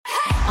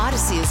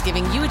Odyssey is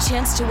giving you a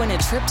chance to win a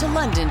trip to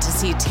London to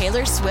see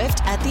Taylor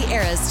Swift at the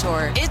Eras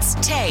Tour. It's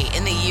Tay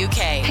in the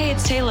UK. Hey,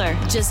 it's Taylor.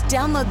 Just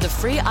download the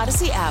free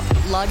Odyssey app,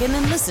 log in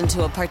and listen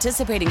to a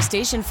participating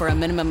station for a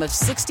minimum of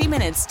 60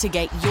 minutes to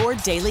get your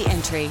daily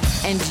entry.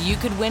 And you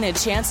could win a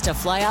chance to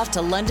fly off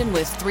to London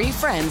with 3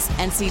 friends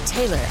and see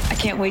Taylor. I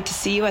can't wait to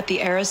see you at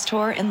the Eras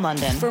Tour in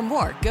London. For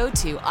more, go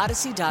to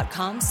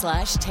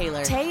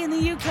odyssey.com/Taylor. Tay in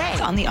the UK.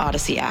 It's on the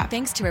Odyssey app.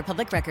 Thanks to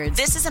Republic Records.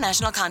 This is a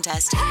national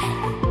contest.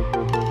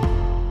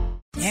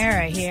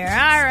 Tara here.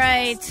 All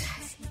right.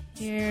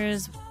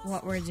 Here's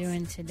what we're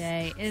doing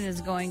today. It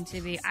is going to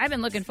be, I've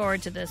been looking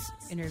forward to this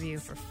interview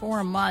for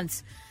 4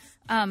 months.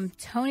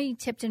 Toni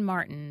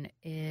Tipton-Martin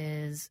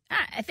is,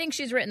 I think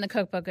she's written the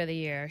cookbook of the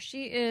year.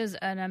 She is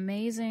an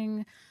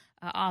amazing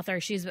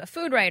author. She's a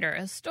food writer,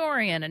 a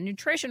historian, a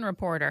nutrition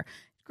reporter.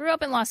 Grew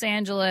up in Los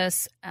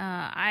Angeles.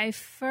 I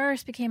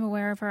first became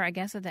aware of her, I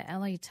guess, at the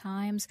LA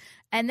Times.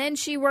 And then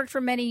she worked for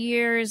many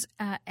years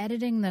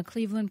editing the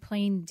Cleveland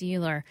Plain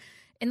Dealer.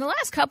 In the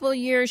last couple of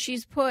years,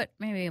 she's put,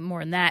 maybe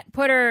more than that,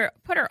 put her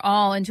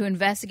all into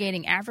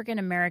investigating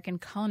African-American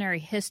culinary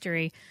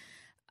history.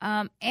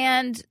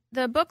 And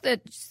the book that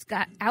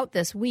got out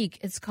this week,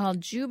 it's called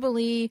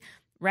Jubilee,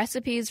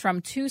 Recipes from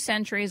 2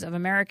 Centuries of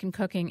American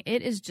Cooking.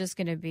 It is just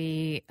going to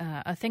be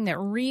a thing that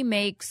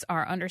remakes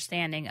our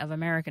understanding of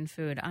American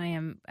food.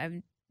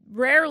 I've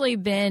rarely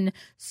been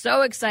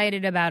so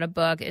excited about a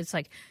book. It's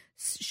like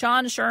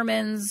Sean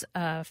Sherman's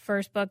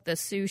first book, The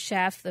Sous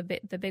Chef,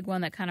 the big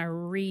one that kind of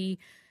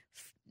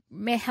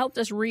helped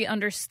us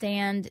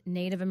re-understand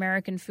Native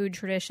American food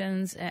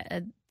traditions.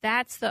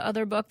 That's the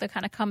other book that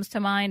kind of comes to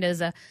mind as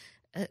a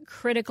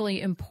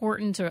critically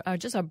important or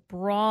just a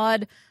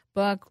broad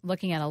book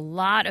looking at a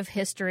lot of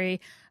history.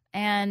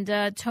 And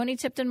Toni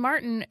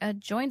Tipton-Martin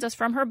joins us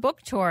from her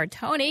book tour.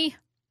 Toni,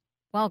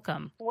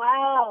 welcome.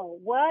 Wow,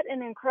 what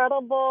an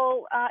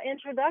incredible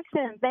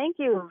introduction. Thank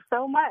you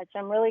so much.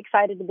 I'm really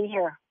excited to be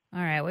here. All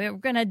right, we're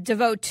going to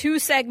devote 2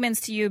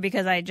 segments to you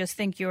because I just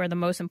think you are the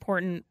most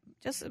important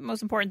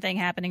thing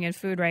happening in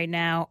food right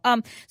now.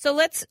 So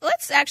let's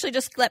actually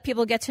just let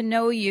people get to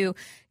know you.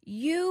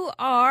 You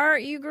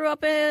grew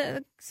up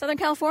in Southern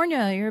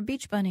California. You're a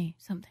beach bunny,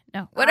 something.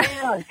 No, what?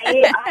 I'm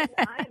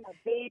a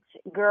beach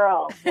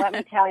girl. Let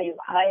me tell you,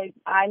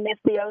 I miss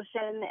the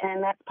ocean,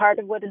 and that's part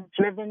of what has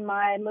driven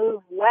my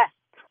move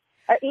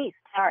east.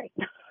 Sorry.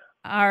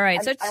 All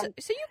right. So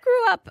you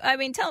grew up. I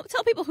mean, tell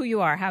people who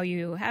you are, how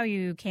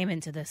you came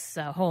into this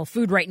whole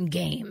food writing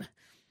game.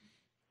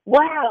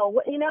 Wow,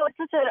 it's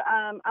such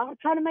I'm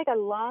trying to make a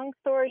long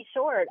story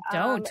short.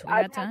 Don't. We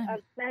got time.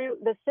 I've had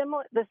the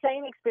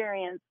same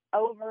experience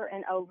over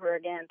and over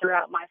again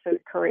throughout my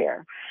food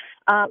career,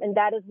 and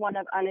that is one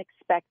of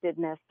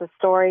unexpectedness. The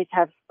stories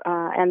have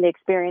and the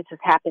experiences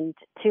happened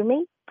to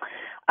me,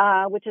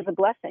 which is a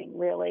blessing,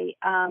 really.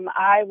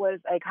 I was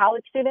a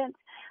college student,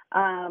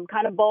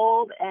 kind of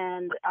bold,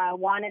 and I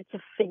wanted to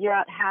figure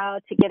out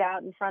how to get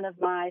out in front of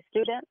my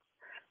students,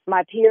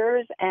 my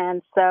peers,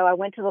 and so I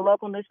went to the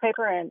local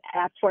newspaper and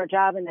asked for a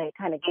job, and they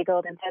kind of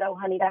giggled and said, "Oh,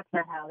 honey, that's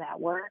not how that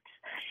works.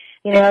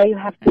 You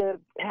have to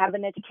have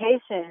an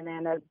education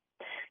and a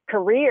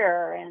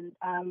career, and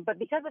but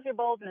because of your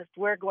boldness,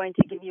 we're going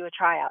to give you a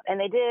tryout."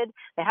 And they did.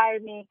 They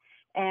hired me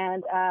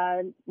and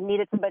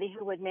needed somebody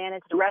who would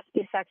manage the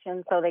recipe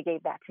section, so they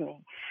gave that to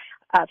me.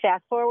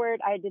 Fast forward,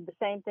 I did the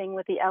same thing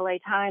with the LA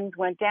Times,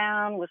 went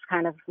down, was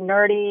kind of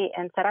nerdy,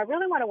 and said, "I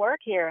really want to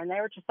work here." And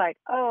they were just like,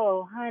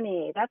 "Oh,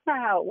 honey, that's not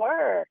how it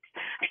works.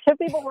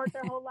 People work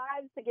their whole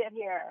lives to get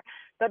here.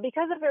 But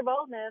because of your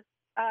boldness,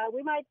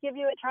 we might give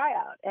you a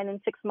tryout." And in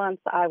 6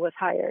 months, I was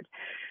hired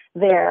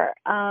there.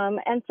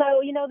 And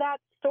so, that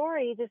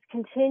story just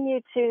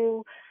continued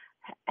to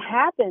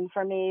happen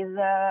for me.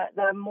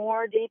 The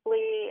more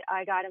deeply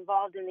I got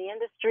involved in the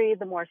industry,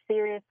 the more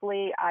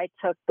seriously I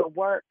took the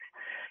work.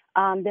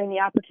 Then the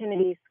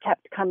opportunities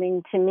kept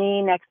coming to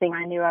me. Next thing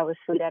I knew, I was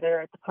food editor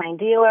at the Plain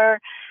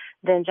Dealer.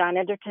 Then John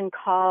Edgerton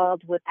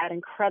called with that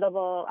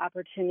incredible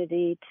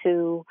opportunity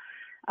to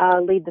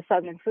lead the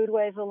Southern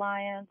Foodways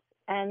Alliance.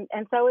 And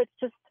so it's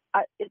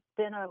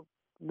been a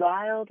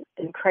wild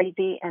and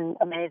crazy and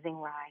amazing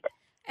ride.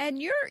 And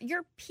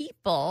your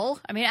people,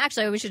 I mean,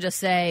 actually, we should just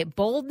say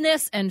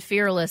boldness and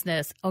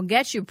fearlessness will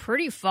get you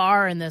pretty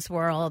far in this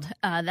world.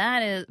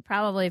 That is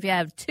probably, if you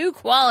have 2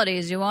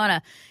 qualities you want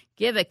to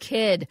give a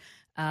kid,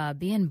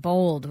 being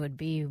bold would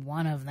be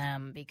one of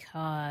them,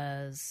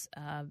 because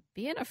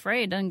being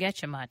afraid doesn't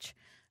get you much.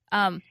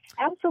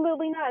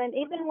 Absolutely not. And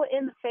even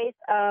in the face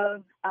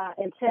of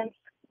intense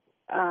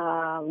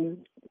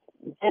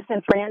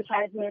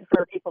disenfranchisement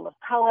for people of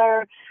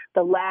color,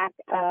 the lack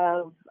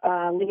of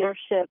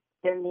leadership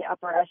in the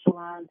upper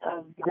echelons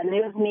of the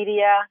news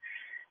media,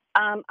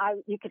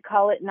 you could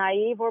call it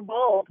naive or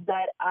bold,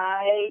 but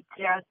I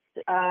just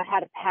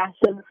had a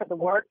passion for the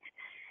work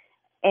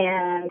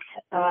and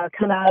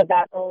come out of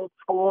that old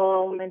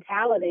school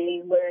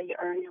mentality where you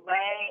earn your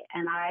way,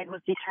 and I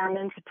was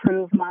determined to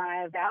prove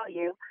my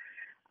value.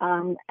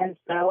 And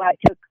so I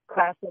took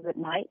classes at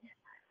night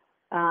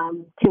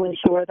to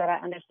ensure that I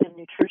understood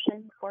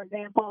nutrition, for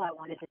example. I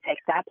wanted to take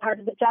that part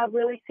of the job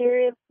really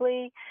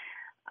seriously.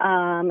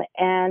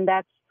 And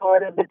that's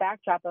sort of the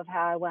backdrop of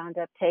how I wound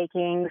up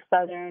taking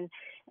Southern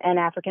and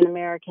African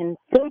American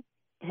food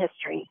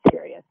history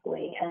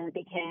seriously and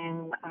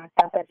became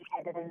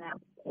self-educated in that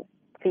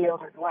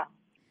field as well.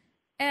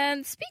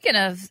 And speaking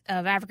of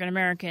African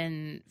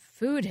American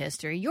food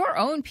history, your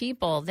own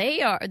people,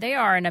 they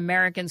are an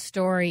American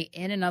story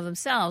in and of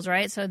themselves,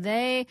 right? So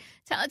they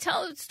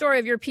tell the story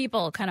of your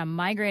people kind of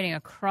migrating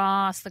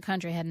across the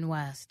country heading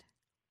west.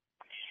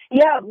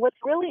 Yeah, what's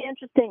really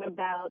interesting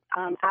about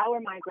our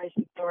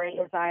migration story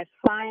is I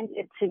find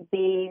it to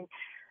be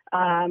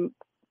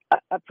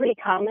a pretty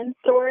common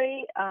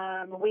story.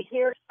 We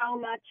hear so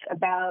much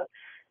about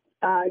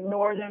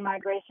northern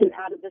migration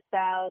out of the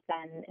South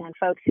and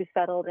folks who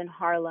settled in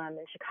Harlem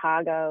and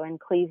Chicago and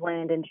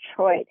Cleveland and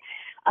Detroit.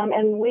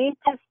 And we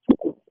just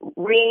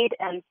read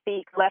and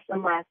speak less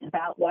and less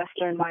about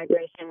Western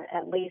migration,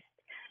 at least,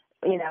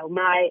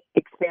 my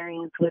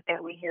experience with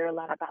it. We hear a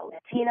lot about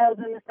Latinos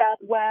in the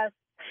Southwest.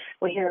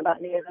 We hear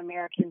about Native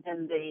Americans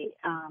in the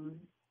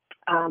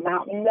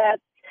Mountain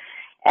West.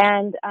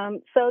 And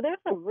so there's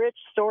a rich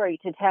story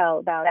to tell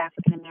about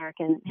African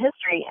American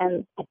history.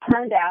 And it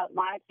turned out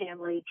my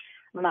family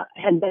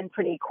had been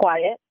pretty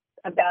quiet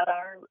about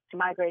our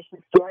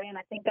migration story. And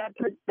I think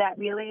that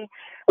really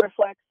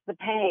reflects the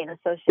pain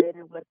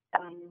associated with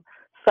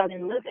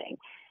Southern living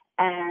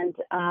and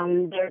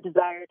their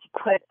desire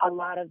to put a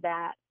lot of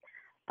that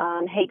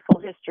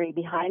hateful history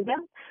behind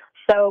them.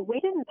 So we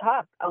didn't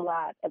talk a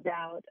lot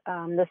about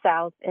the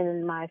South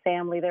in my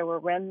family. There were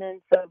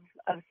remnants of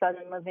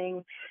Southern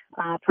living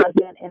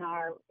present in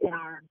our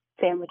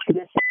family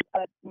tradition,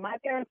 but my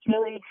parents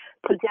really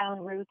put down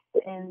roots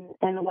in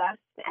the West,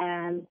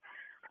 and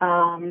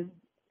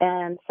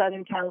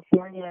Southern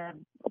California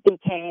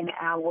became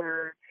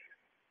our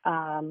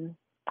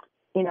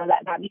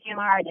that became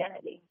our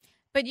identity.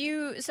 But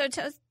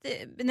tell us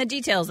in the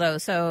details, though.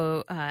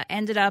 So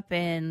ended up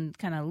in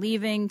kind of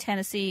leaving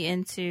Tennessee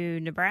into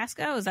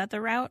Nebraska. Was that the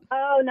route?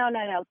 Oh, no.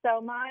 So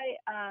my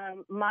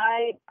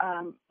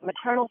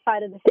maternal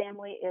side of the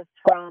family is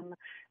from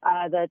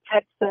the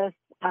Texas,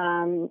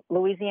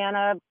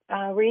 Louisiana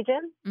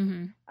region,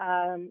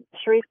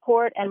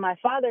 Shreveport, and my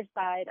father's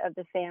side of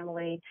the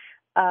family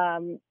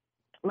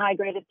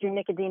migrated through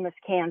Nicodemus,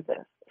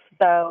 Kansas.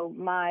 So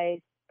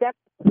my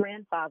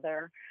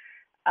step-grandfather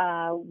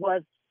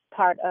was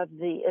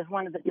is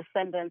one of the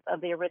descendants of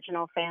the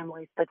original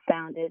families that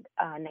founded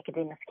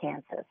Nicodemus,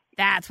 Kansas.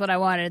 That's what I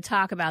wanted to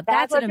talk about.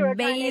 That's an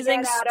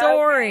amazing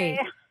story.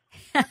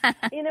 Okay.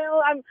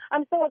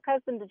 I'm so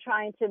accustomed to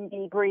trying to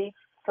be brief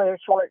for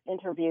short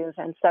interviews,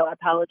 and so I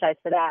apologize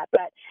for that.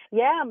 But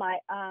yeah,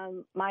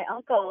 my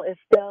uncle is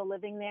still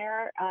living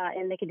there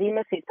in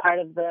Nicodemus. He's part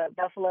of the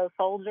Buffalo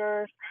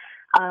Soldiers.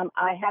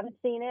 I haven't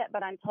seen it,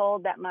 but I'm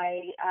told that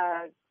my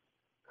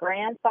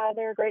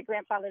great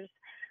grandfather's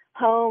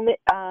home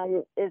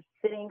is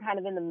sitting kind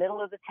of in the middle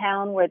of the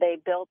town where they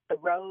built the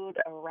road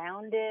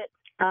around it.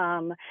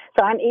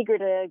 So I'm eager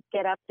to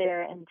get up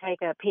there and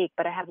take a peek,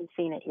 but I haven't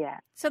seen it yet.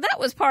 So that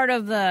was part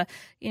of the,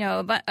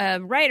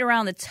 right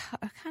around the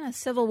kind of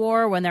Civil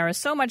War when there was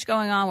so much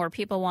going on where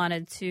people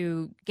wanted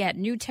to get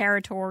new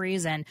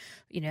territories and,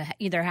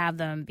 either have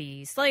them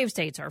be slave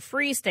states or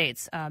free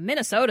states.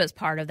 Minnesota's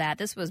part of that.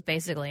 This was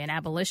basically an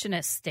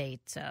abolitionist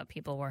state.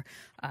 People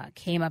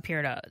came up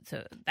here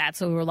to that's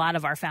who a lot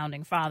of our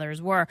founding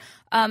fathers were.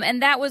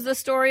 And that was the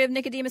story of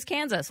Nicodemus,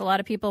 Kansas. A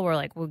lot of people were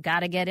like, we've got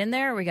to get in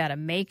there. We got to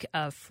make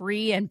a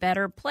free and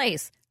better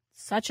place.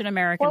 Such an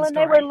American story. Well, and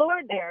they were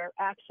lured there,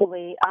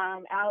 actually,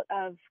 out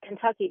of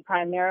Kentucky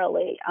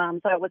primarily.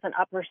 So it was an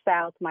upper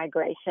South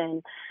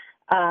migration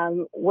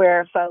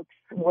where folks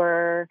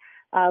were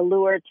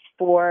lured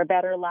for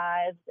better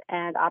lives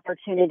and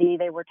opportunity.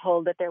 They were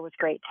told that there was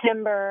great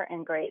timber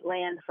and great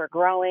land for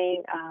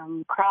growing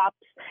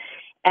crops,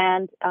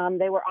 and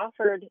they were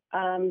offered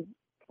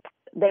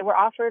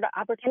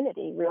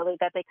opportunity, really,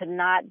 that they could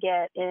not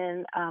get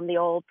in the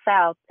Old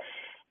South.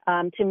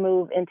 To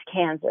move into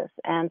Kansas.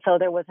 And so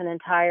there was an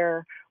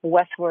entire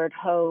westward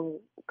ho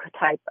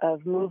type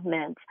of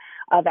movement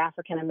of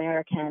African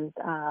Americans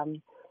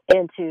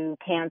into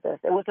Kansas.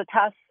 It was a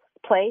tough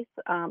place,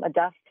 a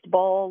dust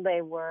bowl.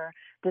 They were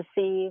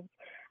deceived,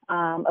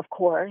 of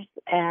course,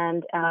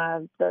 and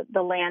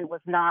the land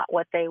was not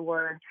what they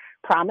were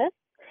promised.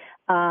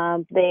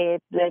 The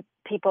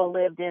people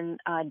lived in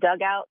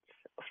dugouts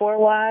for a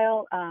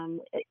while,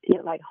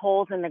 like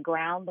holes in the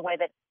ground, the way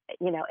that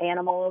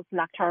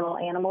nocturnal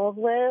animals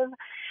live,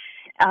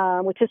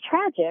 which is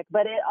tragic,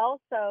 but it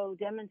also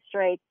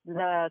demonstrates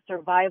the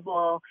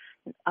survival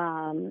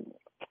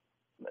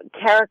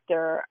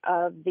character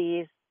of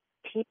these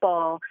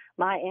people,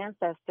 my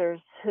ancestors,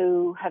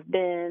 who have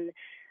been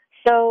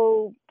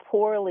so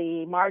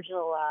poorly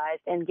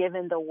marginalized and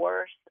given the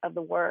worst of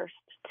the worst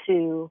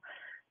to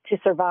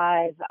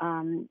survive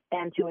and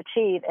to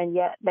achieve, and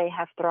yet they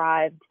have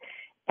thrived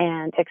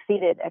and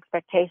exceeded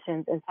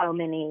expectations in so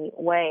many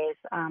ways.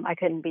 I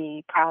couldn't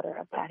be prouder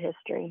of that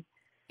history.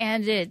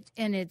 And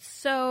it's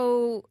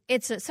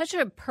such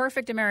a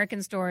perfect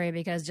American story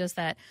because just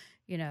that,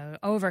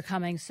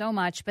 overcoming so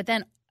much, but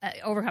then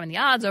overcoming the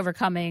odds,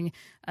 overcoming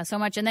so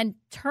much, and then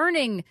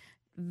turning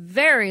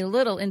very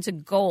little into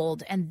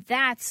gold. And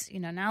that's,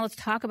 now let's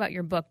talk about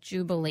your book,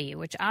 Jubilee,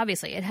 which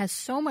obviously it has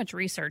so much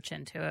research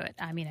into it.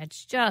 I mean, I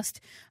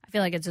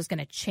feel like it's just going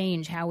to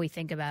change how we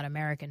think about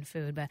American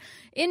food. But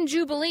in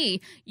Jubilee,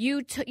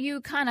 you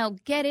kind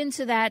of get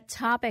into that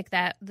topic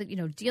that,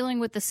 dealing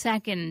with the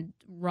second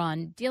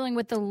run, dealing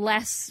with the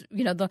less,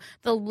 the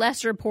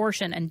lesser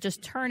portion and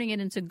just turning it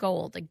into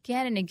gold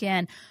again and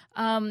again.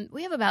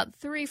 We have about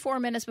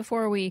 3-4 minutes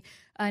before we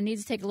need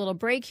to take a little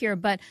break here,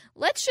 but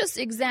let's just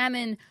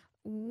examine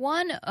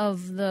one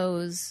of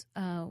those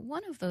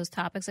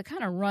topics that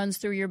kind of runs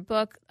through your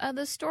book.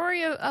 The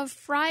story of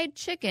fried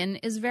chicken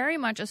is very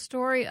much a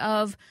story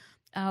of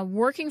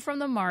working from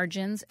the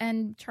margins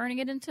and turning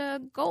it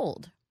into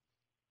gold.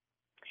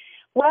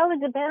 Well, it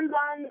depends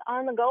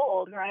on the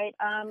gold, right?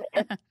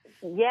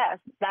 Yes,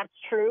 that's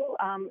true.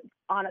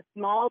 On a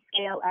small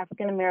scale,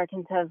 African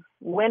Americans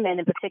women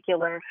in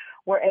particular,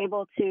 were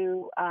able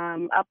to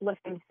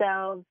uplift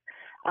themselves,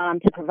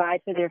 to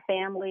provide for their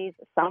families.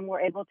 Some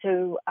were able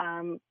to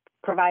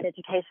provide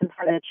education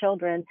for their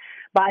children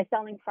by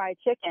selling fried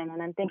chicken.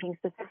 And I'm thinking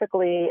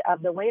specifically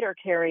of the waiter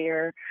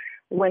carrier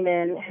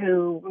women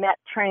who met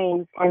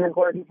trains in the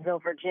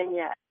Gordonsville,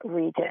 Virginia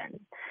region.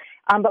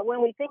 But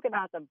when we think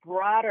about the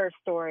broader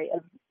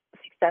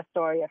success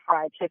story of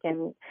fried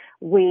chicken,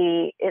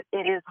 it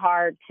is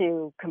hard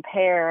to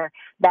compare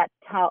that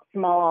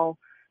small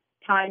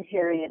time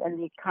period and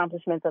the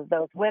accomplishments of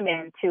those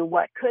women to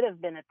what could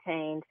have been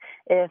attained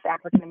if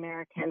African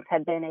Americans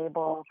had been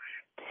able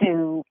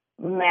to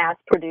mass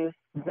produce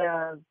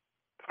the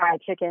fried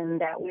chicken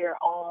that we're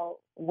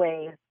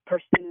always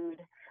pursued.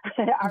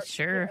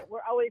 Sure. We're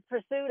always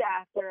pursued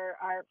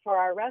for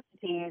our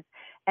recipes,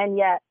 and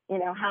yet,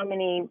 how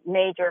many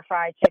major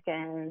fried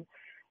chicken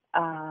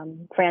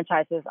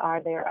franchises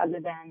are there other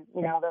than,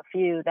 the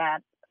few that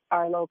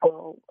are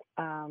local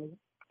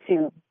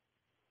to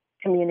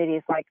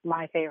communities like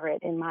my favorite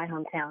in my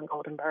hometown,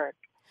 Goldenberg.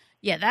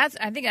 Yeah,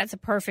 I think that's a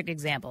perfect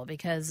example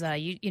because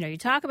you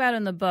talk about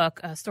in the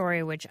book a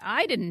story which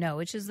I didn't know,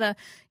 which is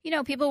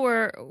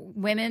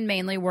women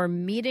mainly were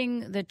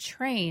meeting the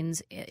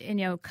trains,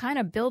 kind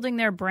of building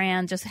their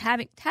brand, just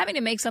having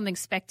to make something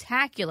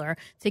spectacular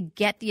to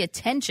get the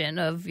attention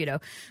of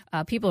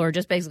people who are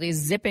just basically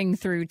zipping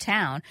through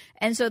town,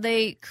 and so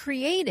they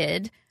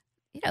created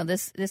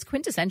this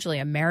quintessentially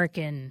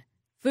American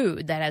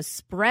food that has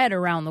spread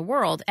around the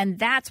world, and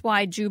that's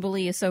why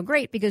Jubilee is so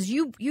great because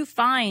you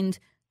find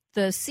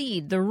the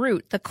seed, the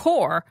root, the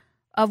core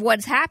of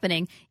what's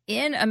happening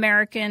in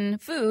American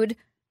food,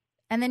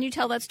 and then you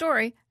tell that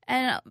story,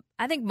 and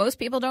I think most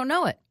people don't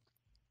know it.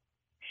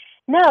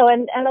 No,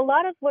 and a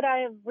lot of what I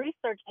have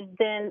researched has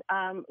been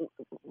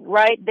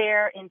right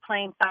there in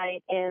plain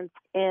sight in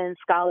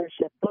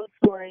scholarship. Those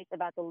stories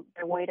about the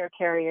waiter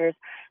carriers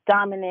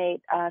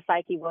dominate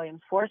Psyche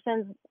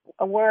Williams-Forson's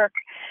work,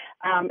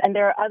 and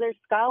there are other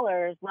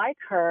scholars like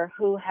her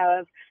who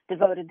have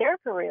devoted their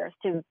careers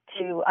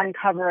to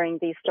uncovering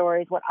these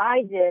stories. What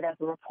I did as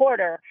a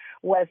reporter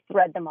was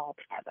thread them all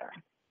together.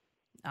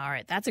 All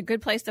right, that's a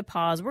good place to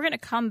pause. We're going to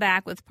come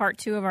back with part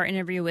 2 of our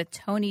interview with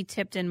Toni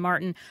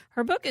Tipton-Martin.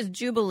 Her book is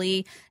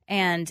Jubilee,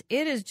 and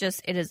it is,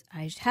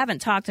 I haven't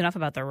talked enough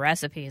about the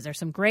recipes. There's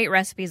some great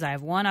recipes. I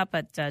have one up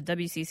at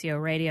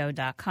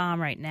WCCOradio.com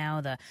right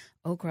now, the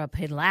okra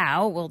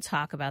pilau. We'll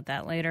talk about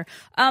that later.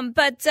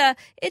 But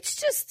it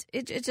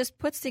just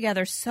puts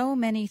together so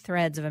many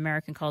threads of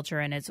American culture,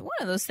 and it's one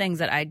of those things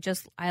that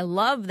I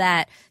love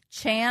that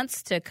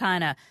chance to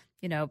kind of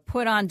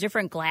put on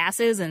different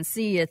glasses and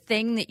see a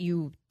thing that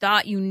you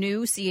thought you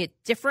knew, see it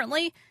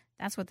differently.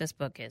 That's what this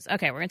book is.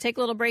 Okay, we're going to take a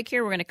little break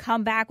here. We're going to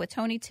come back with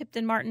Toni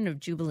Tipton-Martin of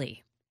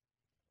Jubilee.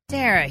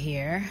 Dara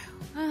here.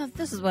 Well,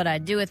 this is what I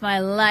do with my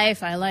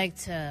life. I like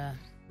to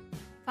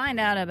find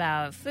out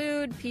about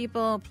food,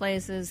 people,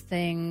 places,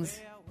 things.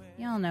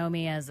 Y'all know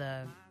me as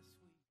a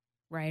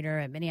writer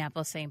at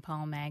Minneapolis St.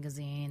 Paul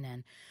Magazine,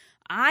 and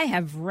I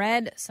have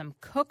read some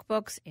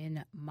cookbooks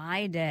in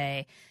my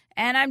day,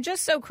 and I'm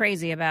just so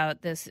crazy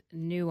about this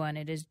new one.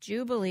 It is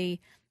Jubilee,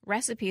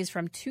 Recipes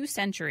from 2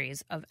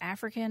 Centuries of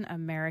African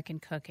American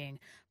Cooking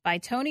by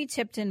Toni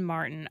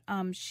Tipton-Martin.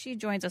 She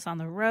joins us on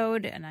the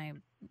road, and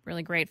I'm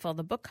really grateful.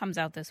 The book comes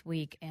out this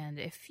week, and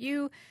if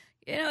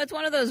it's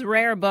one of those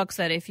rare books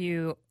that if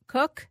you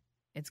cook,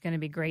 it's going to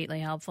be greatly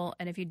helpful.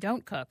 And if you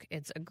don't cook,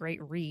 it's a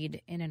great read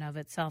in and of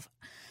itself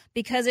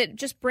because it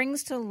just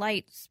brings to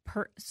light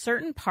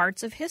certain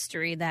parts of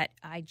history that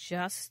I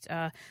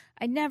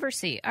never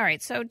see. All right.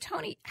 So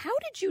Toni, how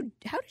did you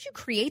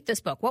create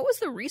this book? What was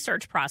the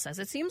research process?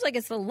 It seems like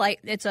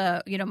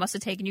must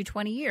have taken you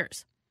 20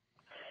 years.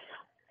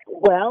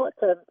 Well,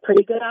 it's a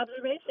pretty good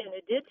observation.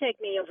 It did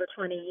take me over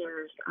 20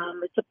 years.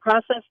 It's a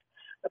project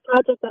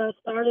that I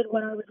started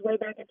when I was way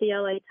back at the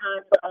LA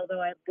Times,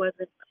 although I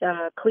wasn't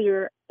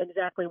clear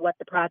exactly what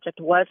the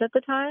project was at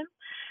the time.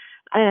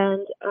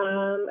 And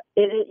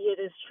it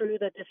is true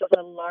that this is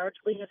a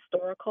largely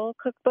historical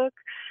cookbook.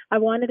 I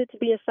wanted it to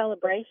be a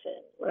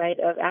celebration, right,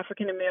 of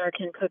African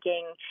American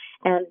cooking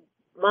and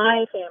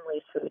my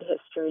family's food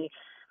history.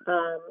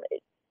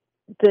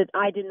 That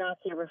I did not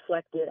see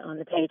reflected on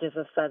the pages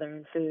of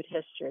Southern food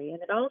history.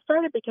 And it all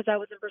started because I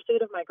was in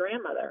pursuit of my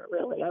grandmother,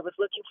 really. I was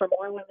looking for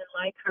more women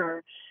like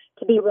her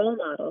to be role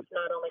models,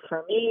 not only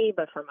for me,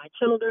 but for my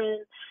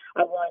children.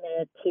 I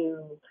wanted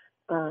to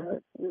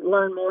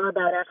learn more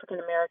about African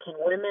American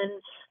women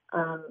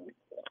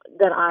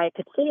that I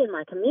could see in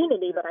my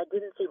community, but I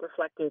didn't see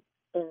reflected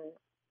in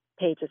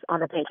on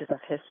the pages of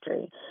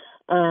history.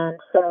 And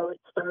so it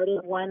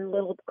started one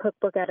little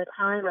cookbook at a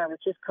time. I was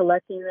just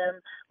collecting them,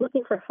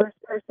 looking for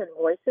first-person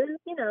voices.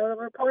 You know, a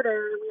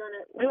reporter,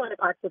 we want to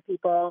talk to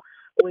people.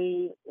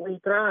 We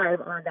thrive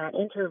on that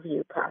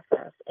interview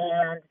process.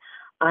 And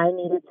I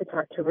needed to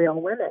talk to real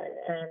women.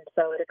 And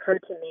so it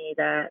occurred to me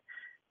that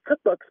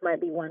cookbooks might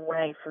be one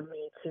way for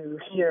me to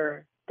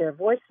hear their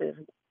voices.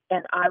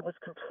 And I was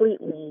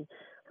completely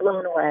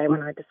blown away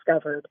when I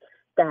discovered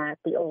that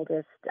the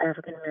oldest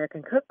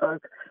African-American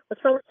cookbook was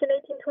published in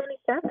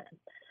 1827,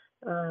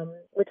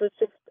 which was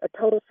just a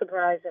total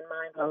surprise and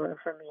mind-blower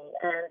for me.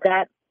 And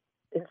that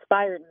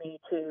inspired me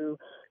to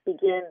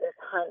begin this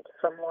hunt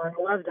for more and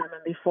more of them.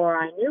 And before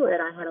I knew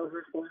it, I had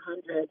over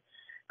 400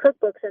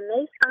 cookbooks, and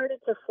they started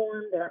to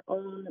form their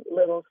own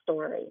little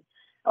story.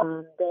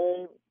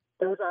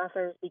 Those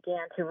authors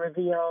began to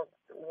reveal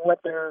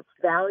what their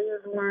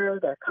values were,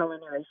 their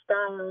culinary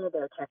style,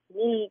 their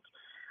technique.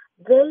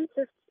 They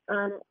just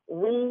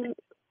reframed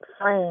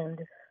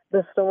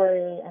the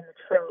story and the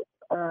trope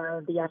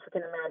of the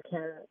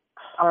African-American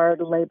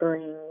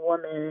hard-laboring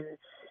woman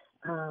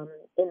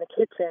in the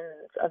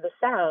kitchens of the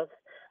South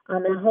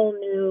in a whole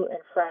new and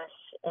fresh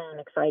and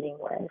exciting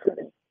way for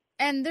me.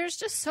 And there's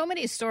just so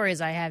many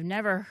stories I have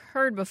never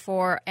heard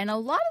before. And a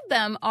lot of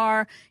them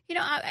are, you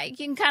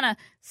can kind of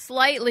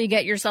slightly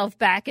get yourself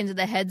back into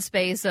the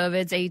headspace of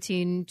it's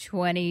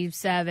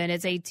 1827,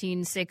 it's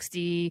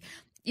 1860.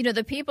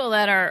 The people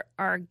that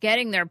are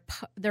getting their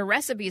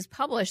recipes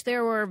published,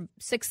 there were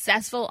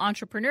successful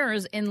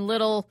entrepreneurs in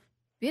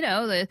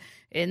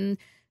in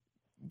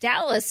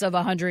Dallas of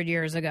 100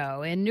 years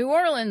ago, in New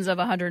Orleans of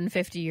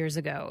 150 years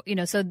ago.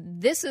 So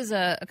this is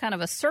a kind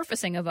of a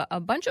surfacing of a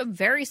bunch of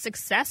very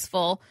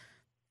successful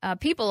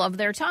people of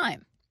their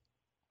time.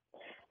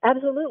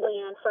 Absolutely.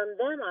 And from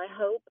them, I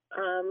hope,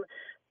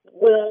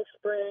 will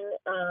spring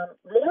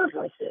more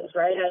voices,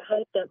 right? I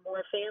hope that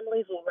more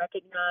families will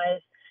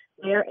recognize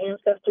their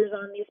ancestors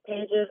on these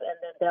pages, and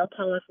then they'll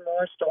tell us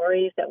more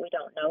stories that we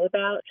don't know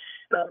about.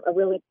 A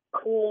really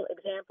cool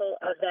example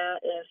of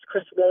that is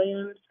Chris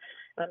Williams.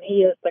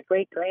 He is the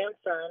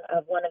great-grandson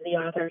of one of the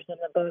authors in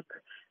the book,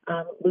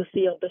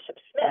 Lucille Bishop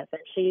Smith,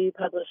 and she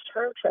published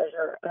her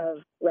treasure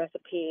of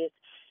recipes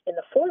in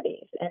the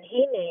 40s. And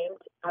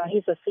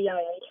he's a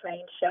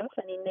CIA-trained chef,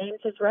 and he named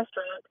his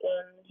restaurant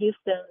in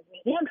Houston's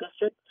Museum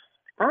District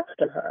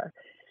after her.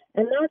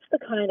 And that's the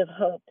kind of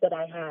hope that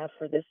I have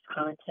for this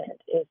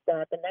content, is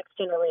that the next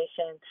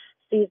generation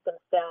sees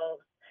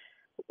themselves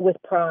with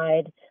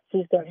pride,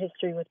 sees their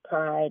history with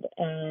pride,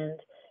 and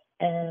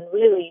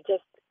really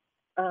just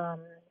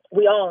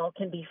we all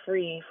can be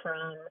free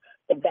from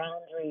the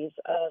boundaries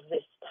of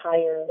this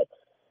tired,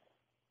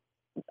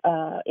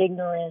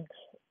 ignorant,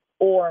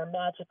 or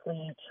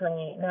magically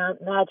trained,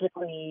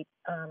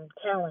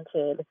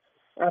 talented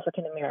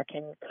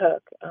African-American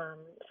cook,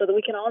 so that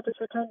we can all just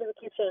return to the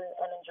kitchen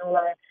and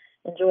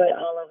enjoy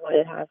all of what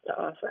it has to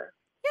offer.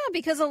 Yeah,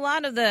 because a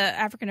lot of the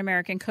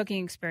African-American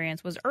cooking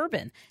experience was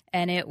urban,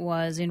 and it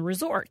was in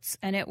resorts,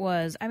 and it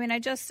was, I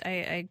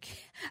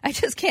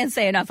just can't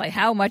say enough, like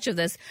how much of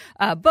this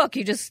book,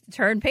 you just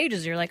turn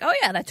pages, you're like, oh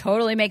yeah, that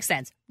totally makes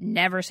sense.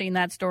 Never seen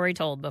that story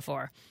told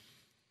before.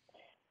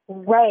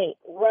 Right.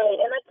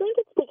 And I think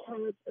it's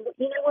because,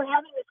 we're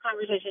having this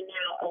conversation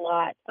now a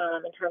lot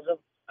in terms of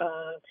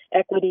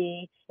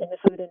equity in the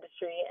food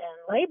industry and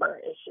labor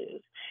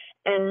issues.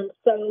 And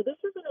so this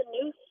isn't a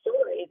new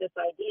story, this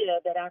idea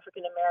that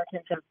African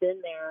Americans have been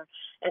there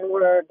and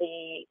were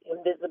the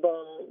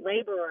invisible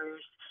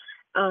laborers.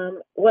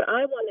 What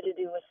I wanted to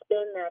do was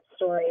spin that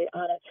story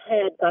on its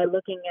head by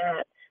looking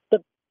at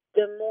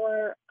the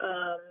more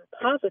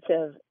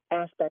positive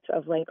aspects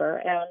of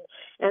labor and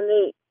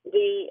the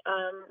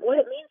what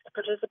it means to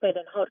participate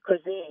in haute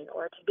cuisine,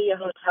 or to be a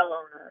hotel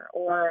owner,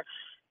 or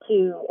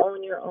to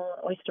own your own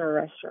oyster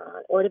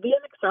restaurant, or to be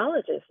a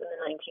mixologist in the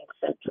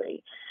 19th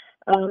century.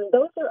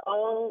 Those are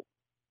all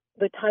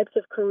the types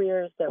of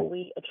careers that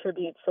we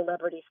attribute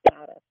celebrity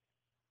status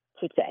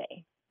to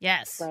today.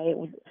 Yes. Right?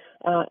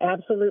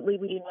 Absolutely,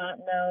 we do not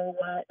know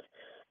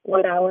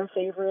what our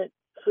favorite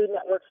Food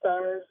Network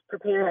stars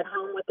prepare at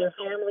home with their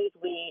families.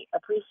 We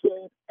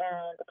appreciate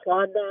and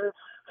applaud them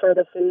for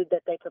the food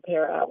that they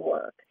prepare at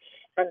work.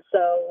 And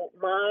so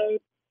my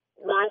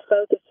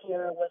focus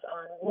here was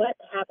on what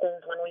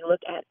happens when we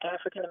look at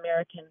African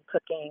American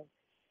cooking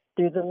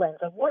through the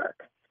lens of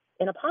work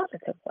in a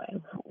positive way.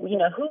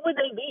 Who would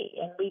they be?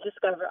 And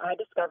I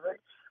discovered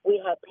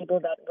We had people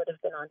that would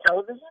have been on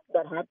television,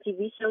 that had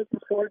TV shows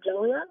before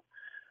Julia.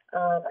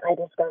 I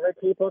discovered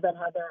people that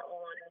had their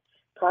own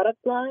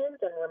product lines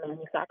and were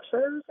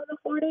manufacturers in the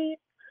 40s.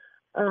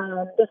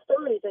 The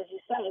stories, as you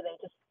say,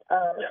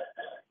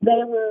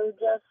 they were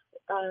just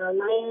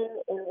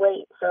laying in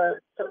wait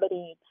for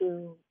somebody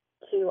to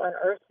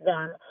unearth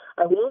them.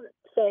 I will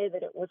say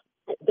that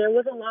there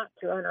was a lot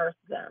to unearth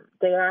them.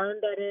 They are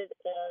embedded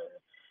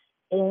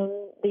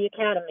in the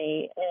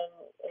academy and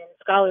in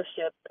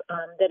scholarship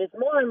that is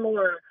more and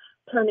more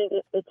turning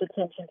its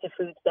attention to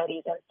food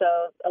studies. And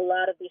so a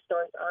lot of these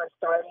stories are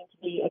starting to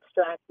be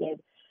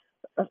extracted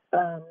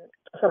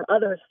from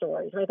other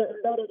stories, right? They're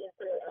embedded in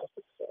somebody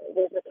else's story.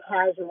 There's a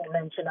casual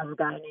mention of a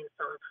guy named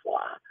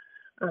Francois,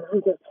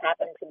 who just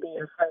happened to be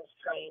a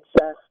French-trained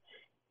chef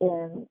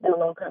in the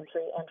Low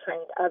Country and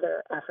trained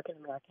other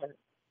African-American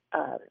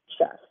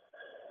chefs,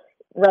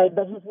 right?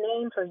 But his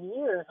name for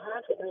years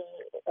haunted me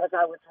as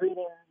I was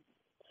reading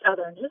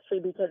Southern history,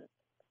 because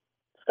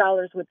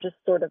scholars would just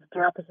sort of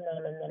drop his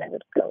name and then it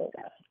would go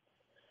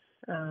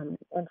away.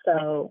 And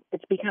so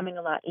it's becoming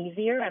a lot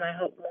easier, and I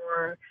hope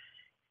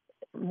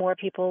more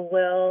people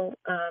will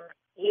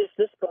use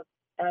this book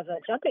as a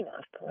jumping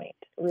off point,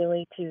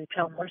 really, to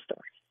tell more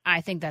stories.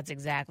 I think that's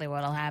exactly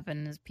what will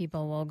happen is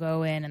people will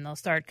go in and they'll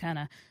start kind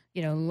of,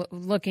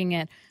 looking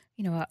at,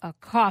 a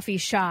coffee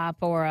shop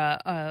or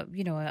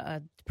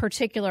a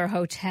particular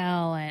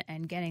hotel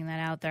and getting that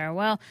out there.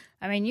 Well,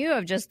 I mean, you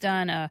have just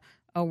done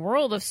a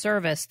world of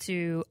service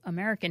to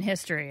American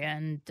history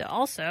and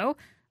also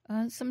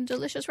some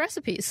delicious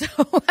recipes.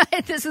 So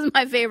this is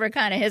my favorite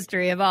kind of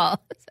history of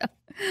all. So.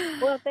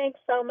 Well, thanks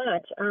so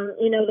much.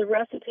 The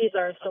recipes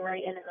are a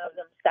story in and of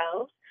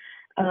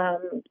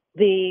themselves.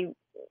 The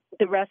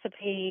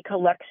recipe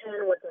collection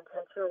was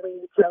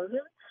intentionally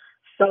chosen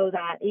so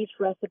that each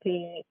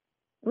recipe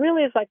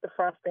really is like the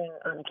frosting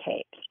on a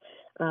cake,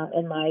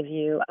 in my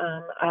view.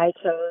 I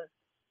chose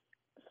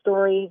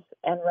stories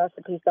and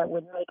recipes that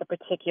would make a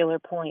particular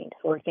point.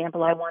 For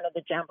example, I wanted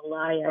the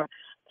jambalaya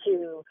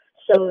to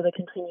show the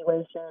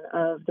continuation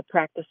of the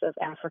practice of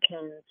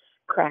African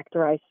cracked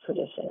rice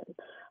tradition.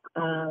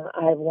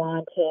 I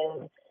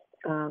wanted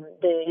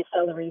the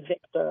celery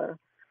Victor,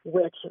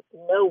 which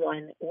no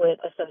one would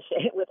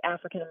associate with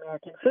African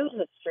American food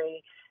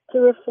history, to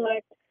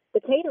reflect the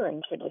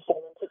catering tradition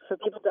and for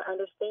people to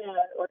understand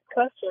or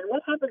question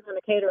what happens when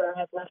a caterer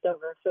has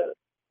leftover food.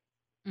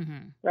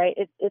 Mm-hmm. Right?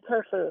 It's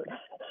her food.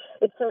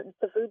 It's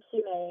the food she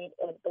made.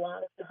 It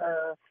belongs to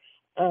her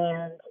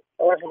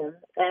or him.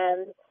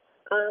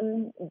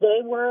 And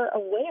they were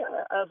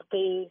aware of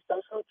the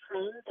social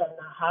trends and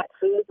the hot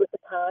foods at the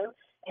time,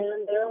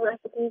 and their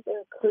recipes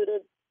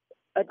included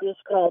a dish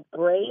called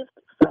braised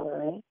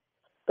celery.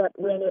 But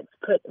when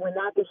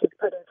that dish is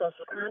put in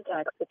social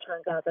context, it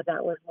turns out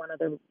that was one of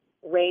the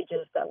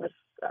rages that was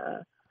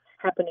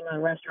happening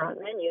on restaurant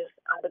menus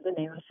under the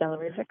name of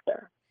celery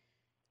Victor.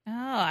 Oh,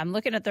 I'm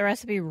looking at the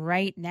recipe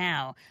right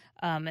now.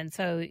 And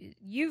so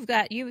you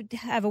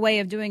have a way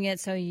of doing it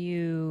so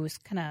you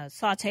kind of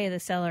saute the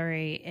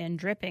celery in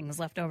drippings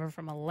left over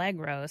from a leg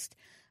roast.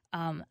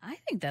 I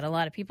think that a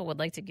lot of people would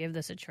like to give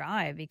this a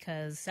try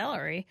because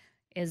celery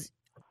is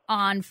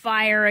on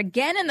fire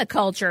again in the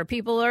culture.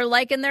 People are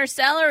liking their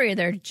celery.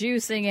 They're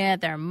juicing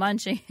it. They're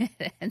munching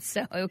it. And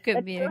so it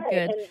could be a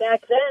good... And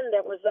back then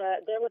there was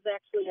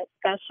actually a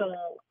special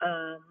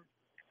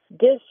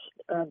dish,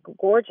 a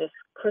gorgeous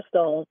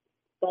crystal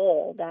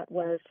bowl that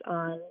was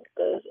on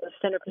the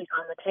centerpiece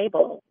on the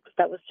table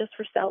that was just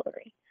for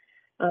celery.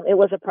 It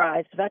was a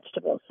prized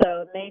vegetable,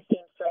 so it may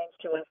seem strange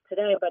to us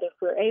today, but if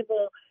we're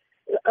able,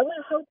 I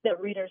would hope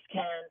that readers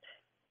can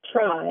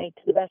try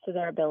to the best of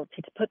their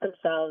ability to put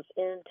themselves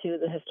into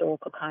the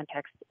historical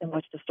context in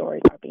which the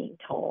stories are being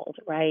told,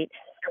 right?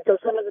 And so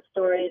some of the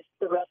stories,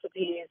 the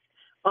recipes,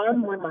 are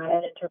more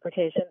modern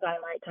interpretations. I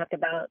might talk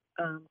about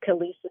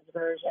Khalees's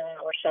version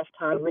or Chef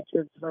Todd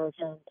Richards'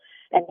 version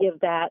and give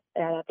that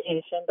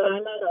adaptation, but I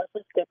might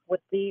also stick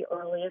with the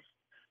earliest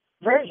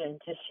version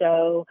to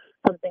show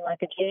something like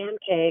a jam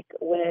cake,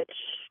 which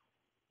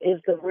is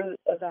the root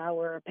of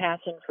our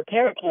passion for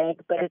carrot cake,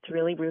 but it's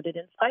really rooted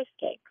in spice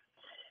cakes.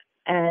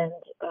 And,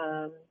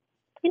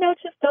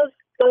 just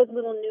those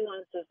little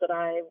nuances that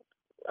I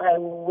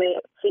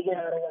figured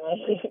out a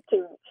way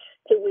to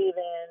weave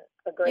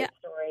in a great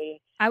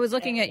story. I was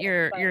looking at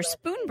your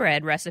spoon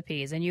bread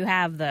recipes, and you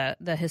have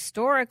the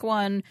historic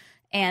one,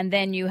 and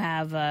then you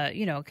have a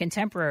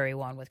contemporary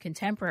one with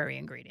contemporary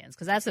ingredients.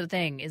 Because that's the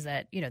thing is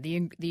that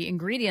the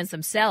ingredients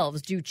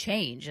themselves do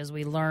change as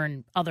we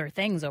learn other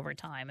things over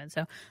time, and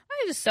so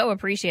I just so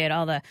appreciate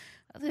all the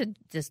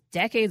just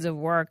decades of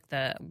work,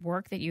 the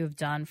work that you have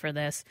done for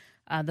this.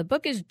 The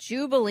book is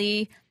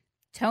Jubilee.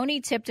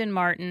 Toni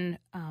Tipton-Martin.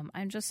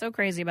 I'm just so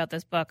crazy about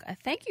this book.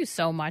 Thank you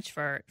so much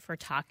for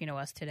talking to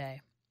us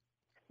today.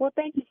 Well,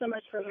 thank you so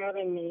much for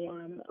having me.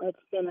 It's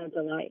been a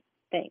delight.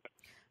 Thanks.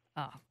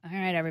 Oh, all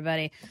right,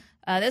 everybody.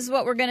 This is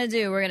what we're going to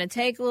do. We're going to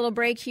take a little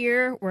break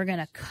here. We're going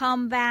to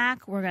come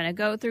back. We're going to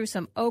go through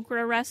some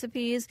okra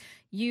recipes.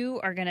 You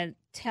are going to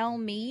tell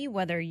me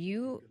whether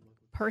you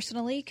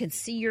personally could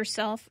see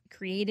yourself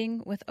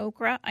creating with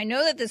okra? I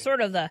know that this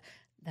sort of the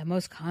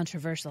most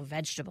controversial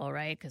vegetable,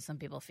 right? Because some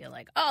people feel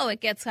like, oh,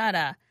 it gets kind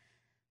of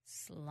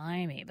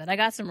slimy. But I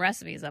got some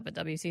recipes up at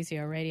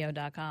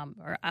WCCOradio.com,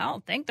 or I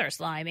don't think they're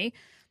slimy.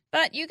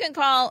 But you can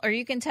call or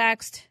you can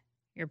text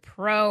your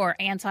pro or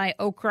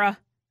anti-okra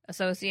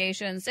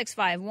association,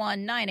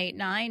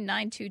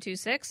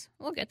 651-989-9226.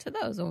 We'll get to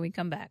those when we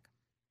come back.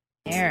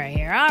 Dara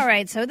here. All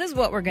right, so this is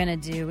what we're going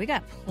to do. We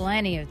got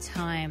plenty of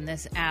time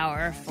this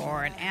hour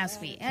for an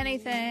Ask Me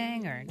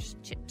Anything or just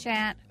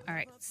chit-chat. All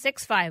right,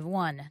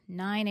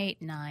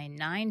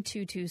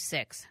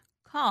 651-989-9226.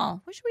 Call.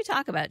 What should we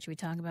talk about? Should we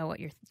talk about what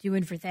you're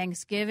doing for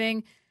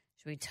Thanksgiving?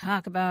 Should we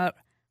talk about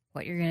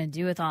what you're going to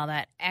do with all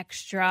that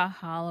extra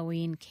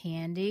Halloween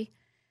candy?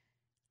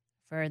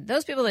 For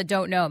those people that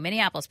don't know,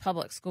 Minneapolis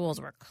public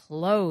schools were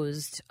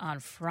closed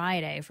on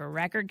Friday for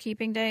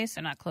record-keeping day.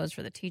 So not closed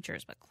for the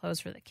teachers, but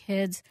closed for the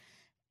kids.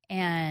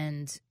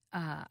 And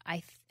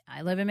I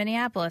live in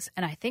Minneapolis,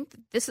 and I think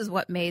this is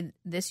what made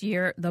this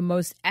year the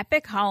most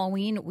epic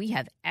Halloween we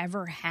have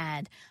ever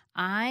had.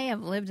 I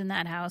have lived in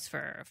that house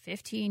for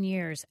 15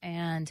 years,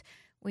 and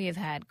we have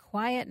had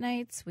quiet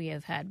nights. We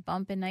have had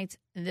bumping nights.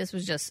 This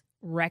was just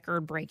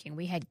record-breaking.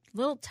 We had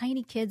little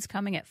tiny kids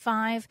coming at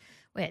 5.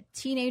 We had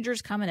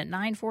teenagers coming at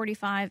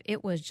 9:45.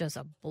 It was just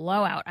a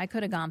blowout. I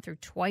could have gone through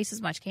twice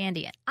as much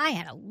candy, and I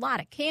had a lot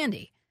of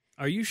candy.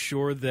 Are you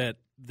sure that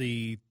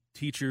the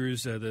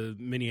teachers at the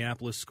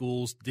Minneapolis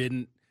schools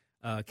didn't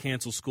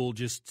cancel school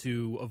just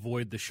to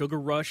avoid the sugar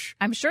rush?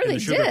 I'm sure they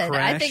did.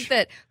 I think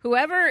that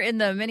whoever in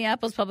the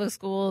Minneapolis public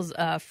schools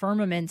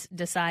firmament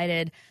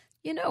decided,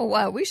 you know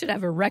what, we should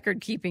have a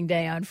record-keeping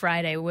day on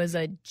Friday was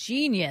a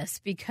genius,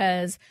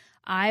 because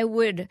I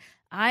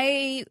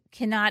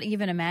cannot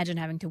even imagine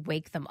having to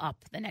wake them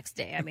up the next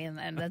day. I mean,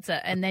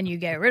 and then you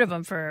get rid of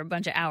them for a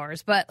bunch of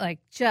hours. But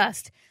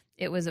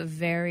it was a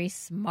very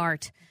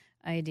smart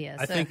idea.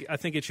 I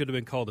think it should have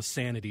been called a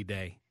sanity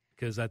day,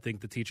 because I think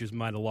the teachers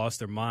might have lost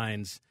their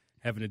minds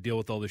having to deal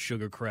with all the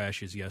sugar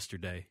crashes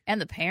yesterday. And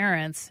the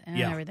parents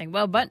and everything.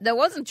 Well, but that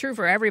wasn't true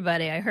for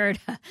everybody. I heard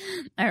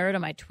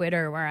on my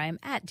Twitter, where I'm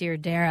at Dear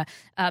Dara,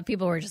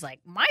 people were just like,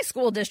 my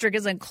school district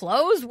isn't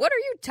closed. What are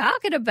you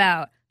talking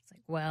about? It's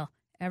like, well,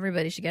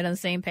 everybody should get on the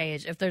same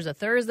page. If there's a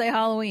Thursday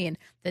Halloween,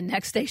 the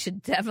next day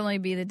should definitely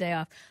be the day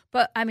off.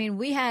 But, I mean,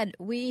 we had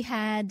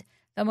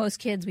the most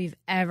kids we've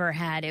ever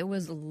had. It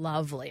was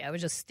lovely. I was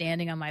just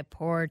standing on my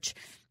porch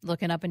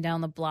looking up and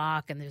down the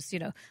block, and there's,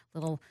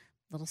 little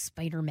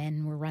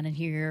Spider-Men were running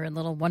here and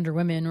little Wonder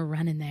Women were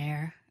running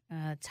there.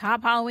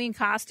 Top Halloween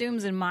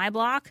costumes in my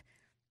block,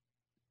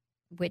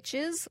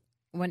 witches.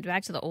 Went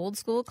back to the old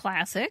school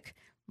classic.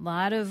 A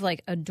lot of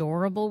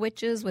adorable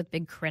witches with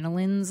big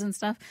crinolines and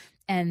stuff.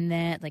 And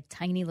then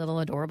tiny little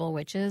adorable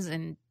witches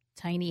and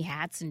tiny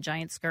hats and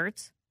giant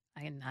skirts.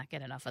 I cannot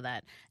get enough of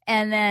that.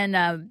 And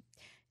then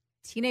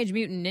Teenage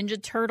Mutant Ninja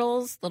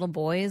Turtles, little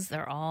boys,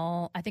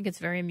 I think it's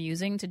very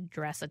amusing to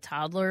dress a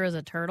toddler as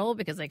a turtle,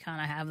 because they kind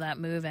of have that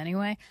move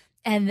anyway.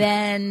 And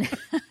then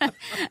a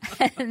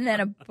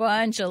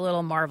bunch of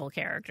little Marvel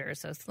characters.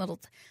 So it's little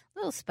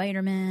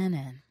Spider-Man.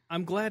 And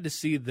I'm glad to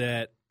see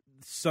that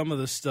some of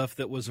the stuff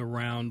that was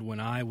around when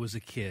I was a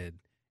kid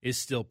is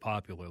still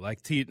popular.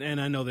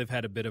 And I know they've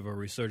had a bit of a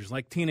resurgence,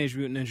 like Teenage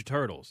Mutant Ninja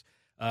Turtles.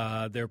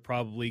 There are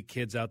probably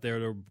kids out there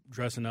that are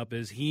dressing up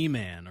as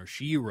He-Man or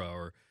She-Ra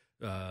or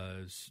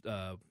I'm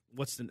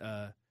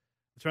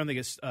trying to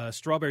think of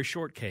Strawberry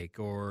Shortcake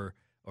or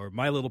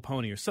My Little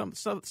Pony or some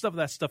stuff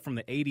from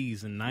the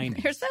 80s and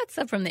 90s. There's that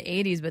stuff from the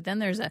 80s, but then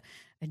there's a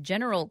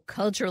general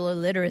cultural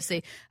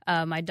illiteracy.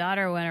 My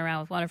daughter went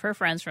around with one of her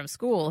friends from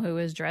school who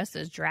was dressed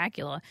as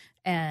Dracula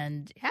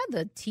and had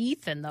the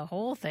teeth and the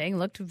whole thing,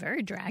 looked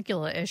very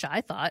Dracula-ish,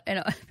 I thought. And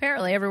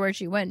apparently everywhere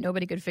she went,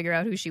 nobody could figure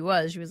out who she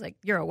was. She was like,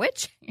 "You're a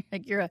witch?"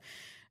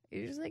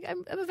 You're just like,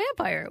 I'm a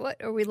vampire.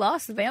 What, are we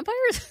lost the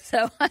vampires?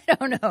 So I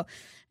don't know.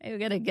 We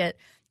gotta get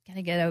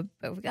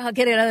I'll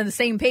get it on the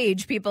same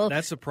page, people.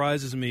 That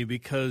surprises me,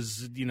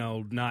 because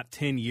not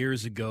 10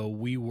 years ago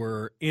we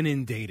were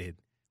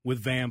inundated with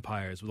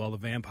vampires, with all the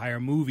vampire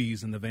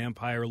movies and the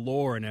vampire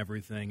lore and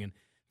everything, and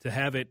to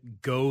have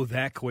it go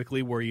that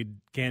quickly where you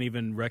can't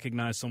even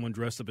recognize someone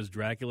dressed up as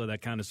Dracula,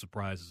 that kind of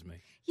surprises me.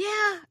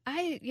 Yeah,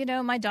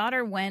 my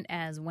daughter went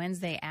as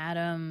Wednesday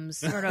Addams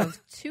sort of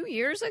 3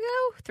 years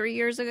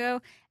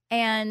ago,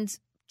 and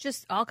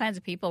just all kinds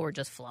of people were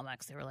just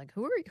flummoxed. They were like,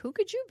 who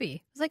could you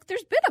be? It's like,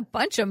 there's been a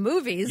bunch of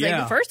movies.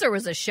 Yeah. First there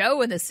was a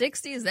show in the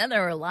 60s, then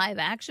there were live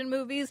action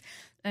movies.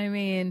 I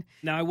mean,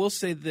 now I will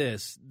say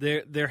this,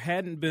 there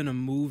hadn't been a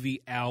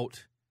movie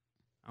out,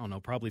 I don't know,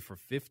 probably for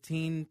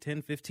 15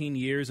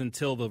 years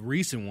until the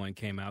recent one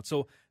came out.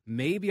 So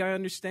maybe I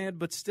understand,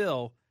 but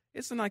still,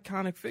 it's an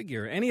iconic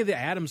figure. Any of the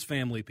Addams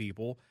Family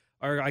people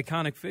are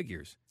iconic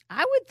figures.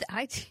 I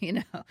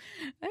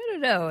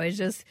don't know. It's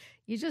just,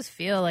 you just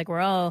feel like we're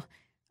all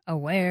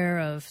aware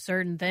of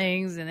certain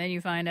things, and then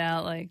you find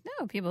out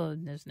no, people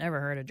have just never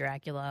heard of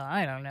Dracula.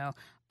 I don't know.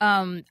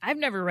 I've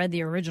never read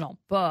the original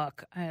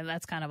book.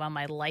 That's kind of on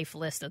my life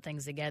list of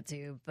things to get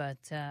to, but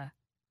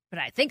but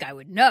I think I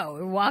would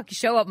know.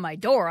 Show up my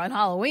door on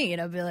Halloween.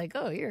 I'd be like,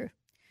 oh, here.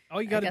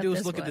 All you got to do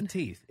is look at the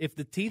teeth. If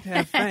the teeth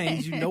have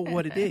fangs, you know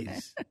what it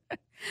is.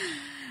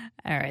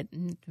 All right.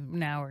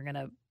 Now we're going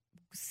to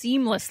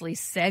seamlessly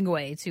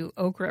segue to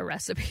okra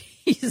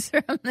recipes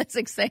from this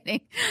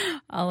exciting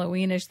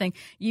Halloweenish thing.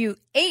 You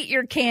ate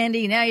your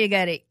candy. Now you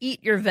got to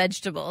eat your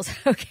vegetables.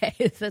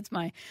 Okay. That's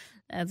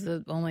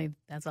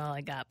all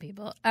I got,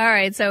 people. All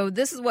right. So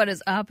this is what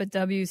is up at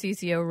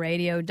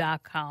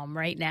WCCOradio.com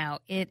right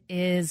now. It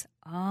is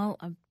all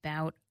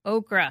about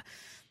okra.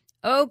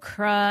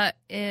 Okra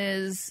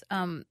is,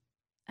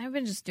 I've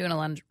been just doing a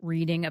lot of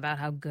reading about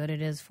how good it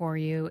is for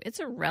you. It's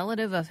a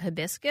relative of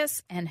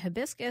hibiscus, and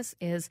hibiscus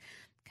is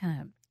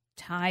kind of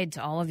tied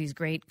to all of these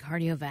great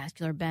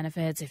cardiovascular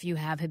benefits. If you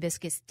have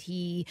hibiscus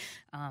tea,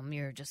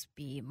 you'll just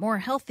be more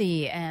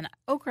healthy. And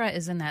okra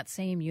is in that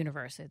same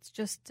universe. It's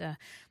just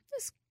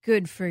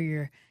good for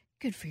your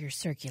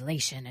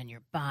circulation and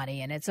your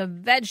body. And it's a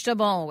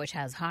vegetable which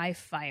has high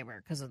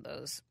fiber because of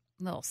those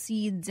little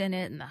seeds in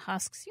it and the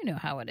husks. You know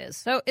how it is.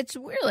 So it's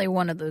really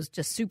one of those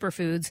just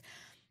superfoods.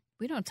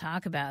 We don't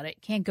talk about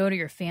it. Can't go to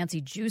your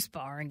fancy juice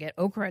bar and get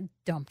okra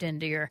dumped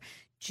into your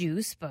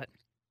juice, but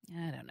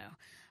I don't know.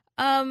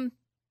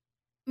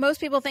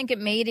 Most people think it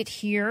made it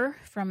here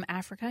from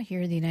Africa,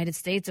 here in the United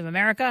States of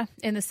America,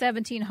 in the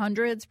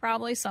 1700s,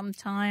 probably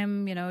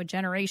sometime, a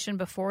generation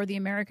before the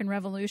American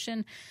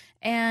Revolution.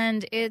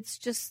 And it's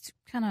just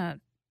kind of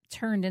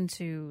turned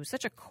into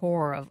such a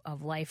core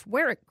of life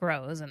where it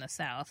grows in the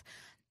South.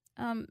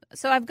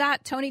 So I've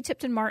got Toni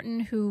Tipton-Martin,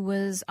 who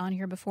was on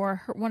here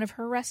before. One of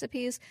her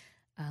recipes,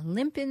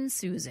 Limpin'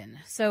 Susan.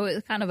 So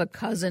it's kind of a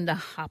cousin to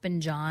Hoppin'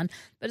 John,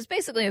 but it's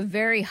basically a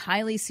very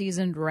highly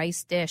seasoned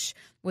rice dish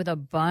with a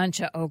bunch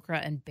of okra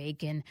and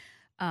bacon.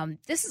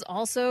 This is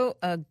also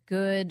a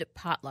good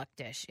potluck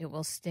dish. It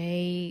will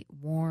stay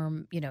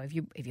warm, if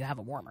you have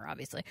a warmer,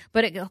 obviously,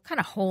 but it'll kind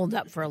of hold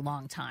up for a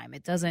long time.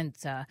 It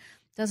doesn't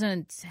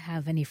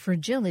have any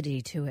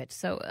fragility to it.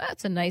 So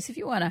that's a nice, if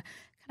you want to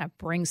kind of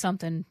bring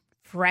something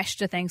fresh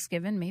to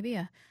Thanksgiving, maybe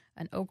an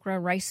okra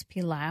rice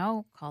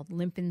pilau called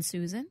Limpin'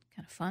 Susan.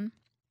 Kind of fun.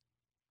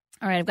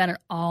 All right, I've got an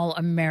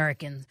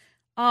all-American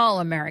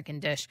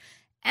dish.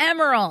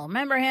 Emerald,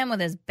 remember him with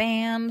his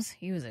BAMs?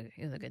 He was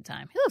a good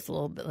time. He looks a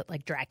little bit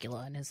like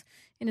Dracula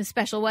in his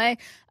special way.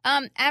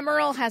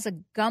 Emerald has a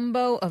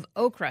gumbo of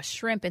okra,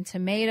 shrimp, and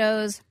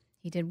tomatoes.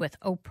 He did with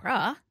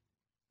okra,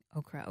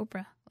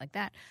 like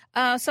that.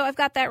 So I've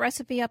got that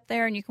recipe up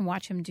there, and you can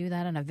watch him do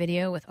that on a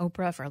video with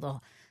Oprah for a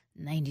little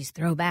 90s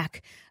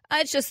throwback.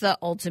 It's just the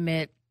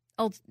ultimate.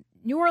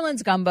 New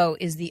Orleans gumbo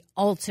is the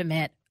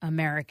ultimate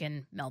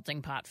American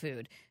melting pot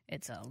food.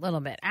 It's a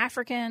little bit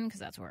African because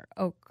that's where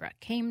okra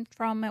came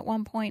from at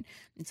one point.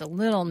 It's a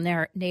little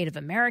Native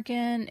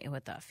American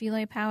with the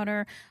filet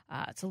powder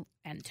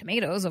and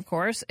tomatoes, of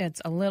course.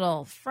 It's a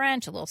little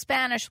French, a little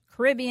Spanish,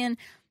 Caribbean.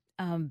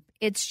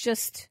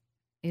 It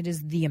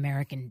is the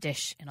American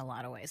dish in a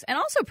lot of ways. And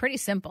also pretty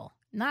simple,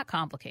 not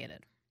complicated.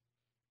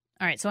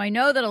 All right, so I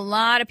know that a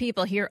lot of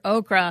people hear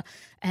okra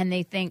and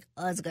they think,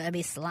 oh, it's going to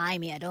be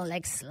slimy. I don't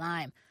like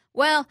slime.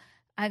 Well,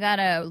 I got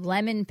a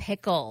lemon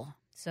pickle.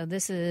 So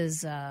this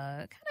is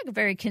kind of a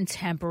very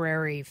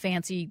contemporary,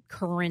 fancy,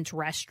 current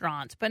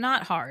restaurant, but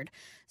not hard.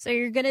 So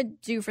you're going to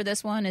do for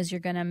this one is you're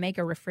going to make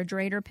a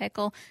refrigerator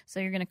pickle. So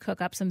you're going to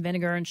cook up some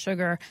vinegar and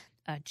sugar,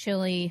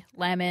 chili,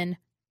 lemon,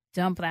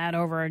 dump that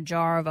over a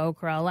jar of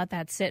okra, let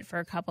that sit for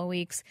a couple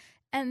weeks,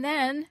 and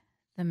then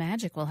the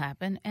magic will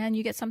happen, and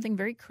you get something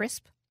very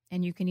crisp.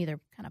 And you can either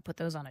kind of put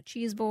those on a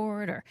cheese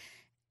board or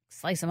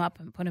slice them up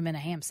and put them in a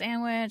ham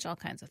sandwich, all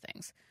kinds of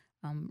things.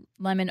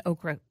 Lemon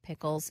okra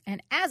pickles.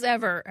 And as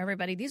ever,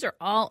 everybody, these are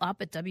all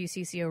up at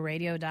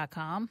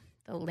WCCOradio.com.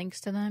 The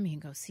links to them, you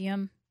can go see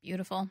them.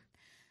 Beautiful.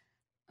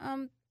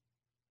 I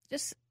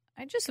just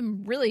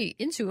am really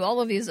into all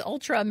of these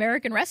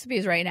ultra-American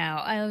recipes right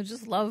now. I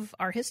just love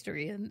our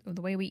history and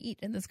the way we eat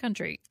in this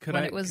country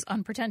it was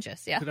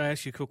unpretentious. Yeah. Could I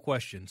ask you a quick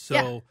question? So.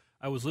 Yeah.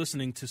 I was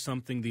listening to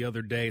something the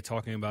other day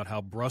talking about how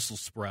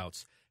Brussels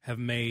sprouts have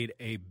made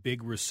a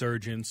big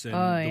resurgence in the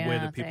way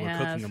that people are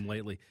cooking them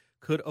lately.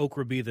 Could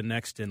okra be the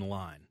next in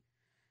line?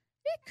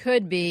 It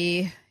could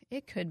be.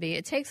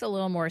 It takes a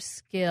little more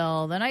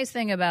skill. The nice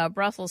thing about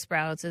Brussels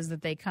sprouts is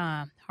that they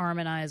kind of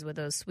harmonize with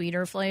those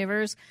sweeter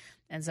flavors.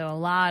 And so a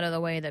lot of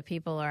the way that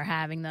people are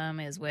having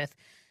them is with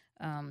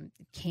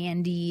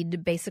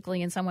candied,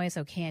 basically in some way.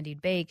 So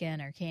candied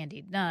bacon or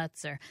candied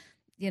nuts or...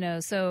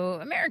 so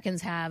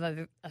Americans have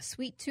a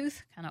sweet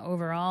tooth kind of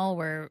overall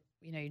where,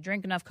 you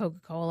drink enough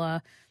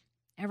Coca-Cola,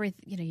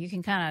 everything, you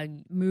can kind of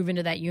move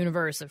into that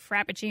universe of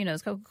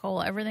Frappuccinos,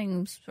 Coca-Cola,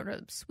 everything's sort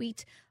of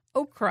sweet.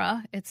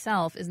 Okra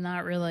itself is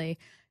not really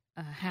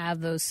have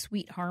those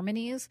sweet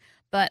harmonies,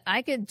 but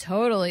I could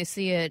totally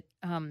see it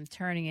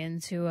turning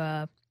into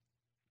a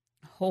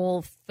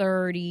Whole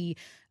 30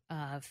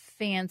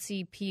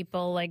 fancy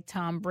people like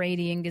Tom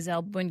Brady and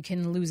Gisele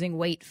Bündchen losing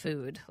weight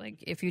food.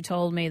 Like if you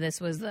told me this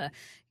was the,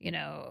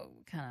 kind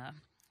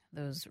of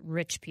those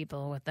rich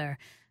people with their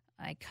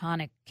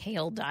iconic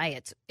kale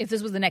diet. If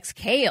this was the next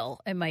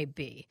kale, it might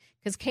be.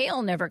 Because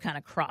kale never kind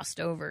of crossed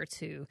over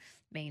to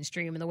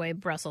mainstream in the way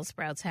Brussels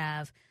sprouts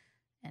have.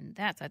 And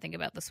that's, I think,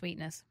 about the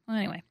sweetness. Well,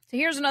 anyway, so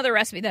here's another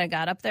recipe that I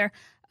got up there.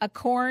 A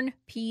corn,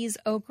 peas,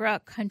 okra,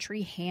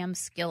 country ham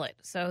skillet.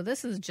 So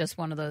this is just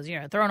one of those,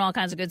 throwing all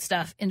kinds of good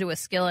stuff into a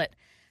skillet.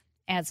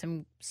 Add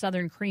some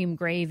Southern cream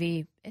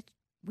gravy.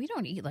 We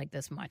don't eat like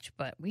this much,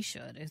 but we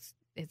should.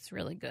 It's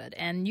really good.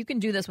 And you can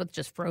do this with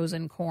just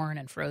frozen corn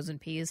and frozen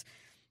peas.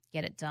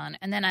 Get it done.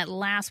 And then at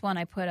last one,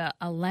 I put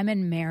a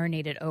lemon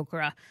marinated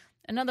okra.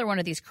 Another one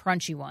of these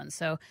crunchy ones.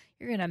 So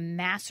you're going to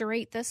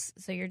macerate this.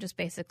 So you're just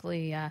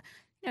basically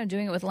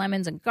doing it with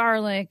lemons and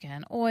garlic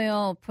and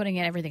oil, putting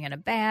everything in a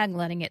bag,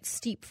 letting it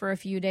steep for a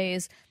few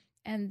days.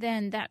 And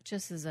then that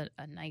just is a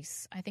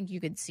nice, I think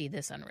you could see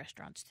this on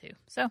restaurants too.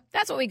 So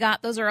that's what we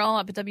got. Those are all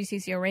up at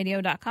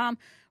WCCOradio.com.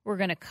 We're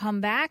going to come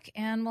back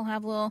and we'll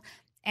have a little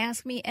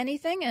Ask Me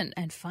Anything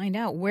and find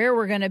out where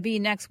we're going to be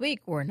next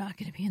week. We're not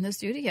going to be in the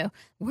studio.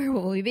 Where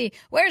will we be?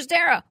 Where's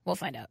Dara? We'll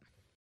find out.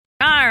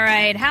 All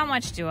right. How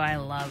much do I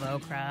love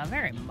okra?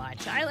 Very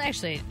much. I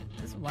actually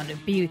just wanted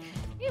to be...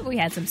 We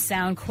had some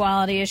sound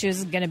quality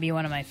issues. It's going to be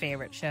one of my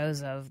favorite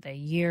shows of the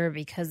year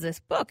because this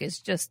book is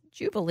just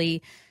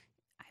Jubilee.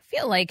 I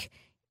feel like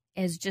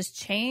has just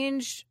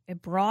changed. It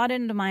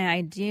broadened my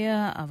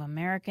idea of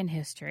American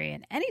history.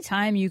 And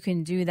anytime you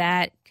can do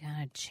that,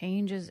 kind of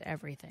changes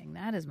everything.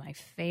 That is my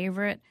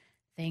favorite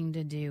thing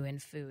to do in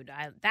food.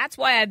 That's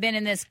why I've been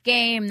in this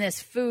game,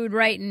 this food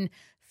writing,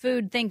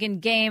 food thinking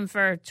game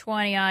for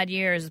 20-odd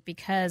years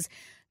because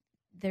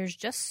there's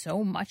just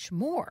so much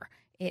more.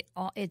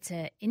 It's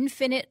an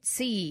infinite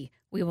sea.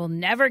 We will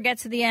never get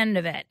to the end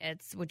of it,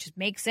 which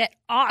makes it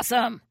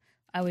awesome.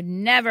 I would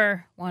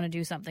never want to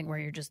do something where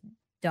you're just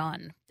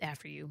done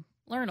after you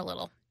learn a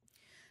little.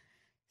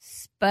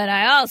 But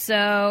I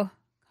also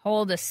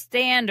hold a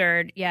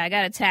standard. Yeah, I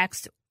got a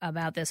text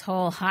about this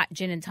whole hot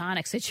gin and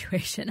tonic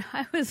situation.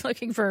 I was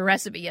looking for a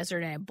recipe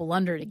yesterday and I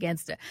blundered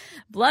against it.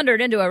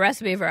 Blundered into a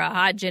recipe for a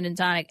hot gin and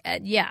tonic.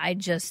 I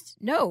just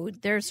know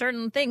there are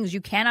certain things you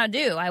cannot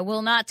do. I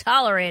will not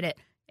tolerate it.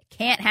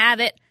 Can't have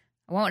it.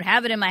 I won't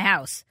have it in my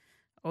house.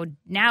 Oh,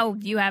 now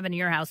you have it in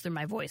your house through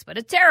my voice. But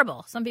it's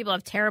terrible. Some people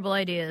have terrible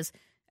ideas,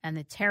 and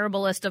the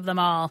terriblest of them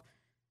all,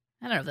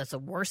 I don't know if that's the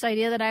worst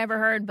idea that I ever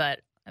heard,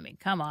 but, I mean,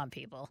 come on,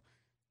 people.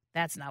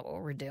 That's not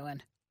what we're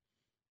doing.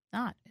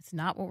 It's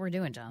not what we're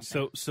doing,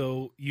 Jonathan.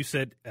 So you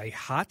said a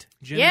hot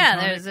gin and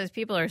tonic? Yeah, there's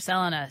people are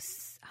selling a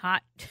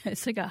hot,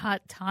 it's like a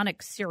hot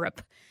tonic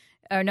syrup.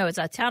 Or no, it's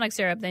a tonic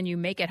syrup, then you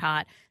make it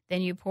hot.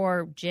 Then you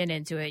pour gin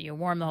into it. You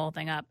warm the whole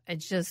thing up.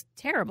 It's just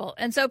terrible.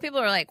 And so people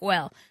are like,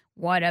 well,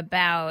 what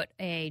about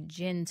a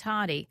gin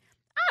toddy?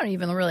 I don't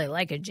even really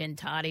like a gin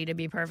toddy, to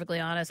be perfectly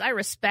honest. I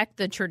respect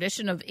the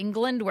tradition of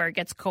England where it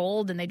gets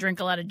cold and they drink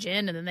a lot of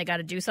gin and then they got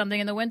to do something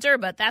in the winter.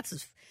 But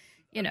that's,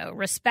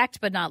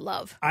 respect but not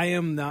love. I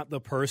am not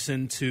the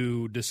person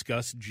to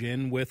discuss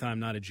gin with. I'm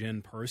not a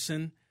gin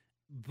person.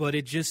 But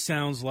it just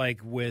sounds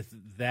like with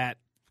that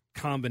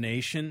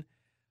combination...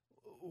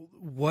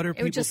 What are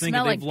people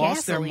thinking? They've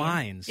lost their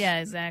minds. Yeah,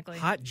 exactly.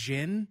 Hot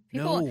gin?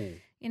 No.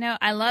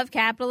 I love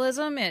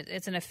capitalism.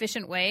 It's an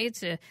efficient way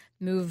to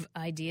move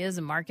ideas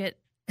and market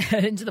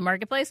into the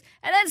marketplace.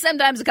 And then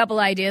sometimes a couple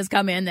of ideas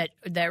come in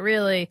that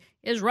really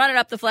is running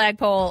up the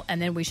flagpole, and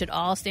then we should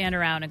all stand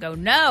around and go,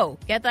 no,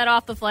 get that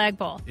off the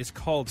flagpole. It's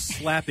called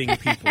slapping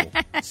people.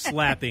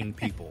 Slapping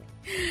people.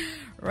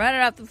 Run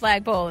it up the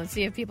flagpole and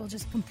see if people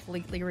just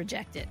completely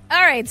reject it.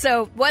 All right,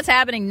 so what's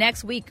happening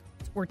next week?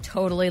 We're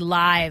totally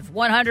live,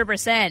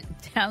 100%,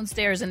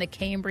 downstairs in the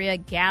Cambria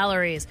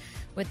Galleries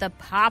with the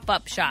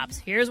pop-up shops.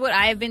 Here's what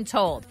I have been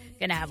told.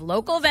 Going to have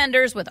local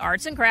vendors with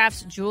arts and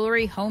crafts,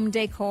 jewelry, home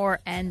decor,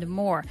 and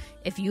more.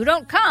 If you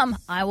don't come,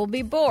 I will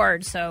be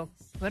bored, so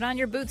put on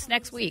your boots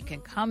next week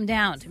and come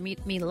down to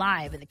meet me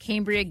live in the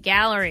Cambria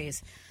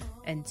Galleries.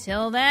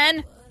 Until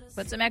then,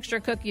 put some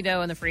extra cookie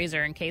dough in the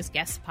freezer in case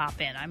guests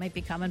pop in. I might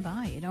be coming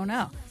by. You don't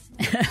know.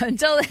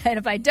 Until then,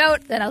 if I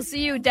don't, then I'll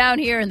see you down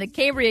here in the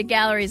Cambria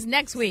Galleries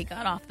next week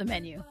on Off the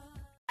Menu.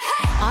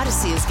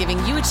 Odyssey is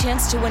giving you a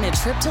chance to win a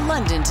trip to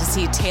London to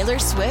see Taylor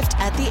Swift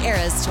at the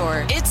Eras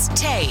Tour. It's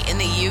Tay in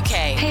the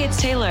UK. Hey,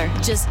 it's Taylor.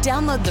 Just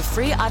download the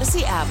free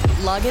Odyssey app,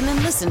 log in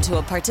and listen to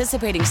a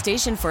participating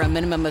station for a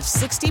minimum of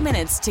 60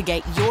 minutes to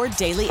get your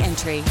daily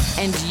entry.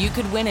 And you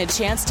could win a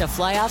chance to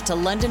fly off to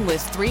London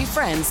with 3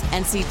 friends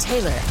and see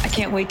Taylor. I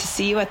can't wait to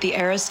see you at the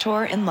Eras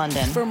Tour in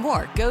London. For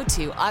more, go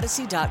to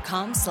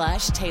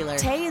odyssey.com/Taylor.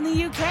 Tay in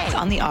the UK. It's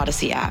on the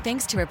Odyssey app.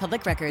 Thanks to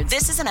Republic Records.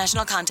 This is a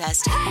national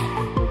contest.